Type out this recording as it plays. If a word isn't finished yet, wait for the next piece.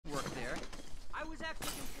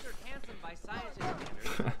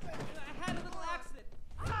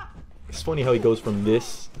It's funny how he goes from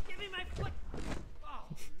this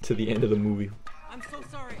to the end of the movie. I'm so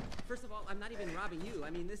sorry. First of all, I'm not even robbing you.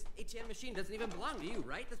 I mean, this ATM machine doesn't even belong to you,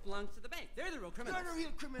 right? This belongs to the bank. They're the real criminals. You're the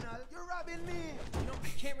real criminal. You're robbing me. You know, I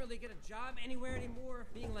can't really get a job anywhere anymore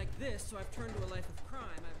being like this, so I've turned to a life of crime.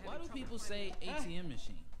 Why do people say ATM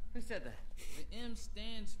machine? Who said that? The M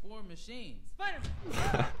stands for machine.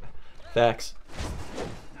 Spider-Man! Facts.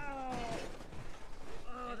 Hey,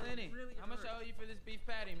 Lenny, really how much I owe you for this beef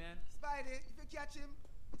patty, man? Spidey, if you catch him,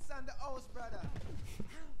 it's on the house, brother.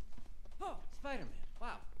 Oh, Spider-Man.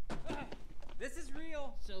 Wow. This is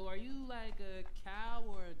real. So are you like a cow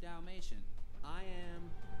or a Dalmatian? I am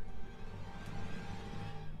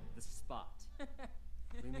the Spot.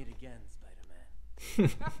 We meet again,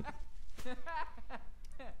 Spider-Man.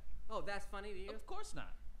 Oh, that's funny to you? Of course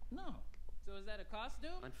not. No. So is that a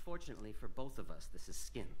costume? Unfortunately for both of us, this is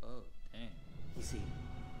skin. Oh, dang. You see,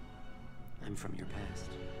 I'm from your past.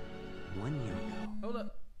 1 year ago. Hold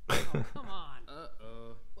up. Oh, come on.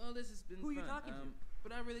 Uh-oh. Well, this has been Who are fun. you talking to?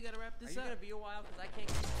 But I really gotta wrap Are this you up. gonna be a while? Because I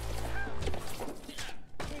can't.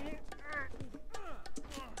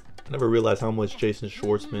 I never realized how much Jason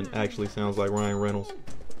Schwartzman actually sounds like Ryan Reynolds.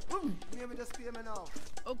 Maybe just pay me now.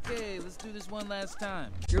 Okay, let's do this one last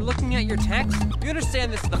time. You're looking at your text? You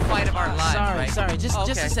understand this is the fight of our lives, right? Sorry. Just Oh, a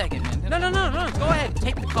okay. second, man. No. Go ahead.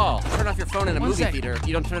 Take the call. Turn off your phone in a One movie second. theater.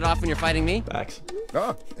 You don't turn it off when you're fighting me? Facts.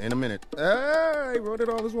 Ah, in a minute. I wrote it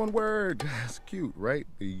all as one word. It's cute, right?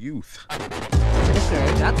 The youth.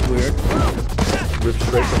 Okay, that's weird. Ripped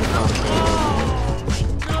straight from the comic.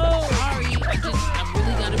 No! Sorry, I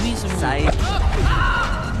really gotta be some.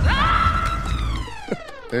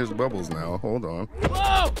 There's bubbles now. Hold on.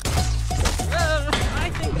 Whoa! I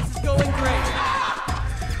think this is going great.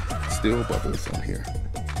 Still bubbles on here.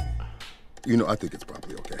 You know, I think it's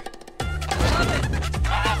probably okay. We're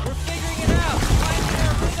figuring it out.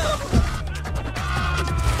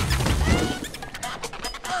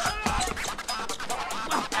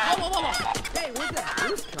 Hey, where'd that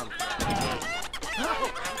boost come from?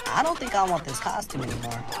 I don't think I want this costume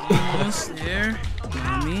anymore. Almost there.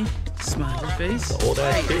 Me, smiley face. Old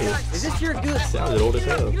ass kid. Is this your good? Sounded old as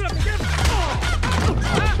hell.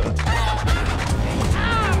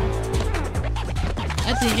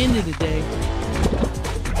 At the end of the day,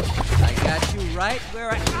 I got you right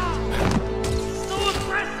where I. So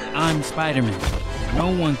impressive! I'm Spider-Man.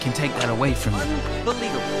 No one can take that away from me.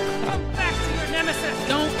 Unbelievable. Come back to your nemesis.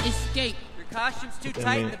 Don't escape. Your costume's too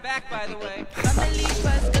tight in the back, by the way.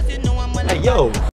 Hey, yo!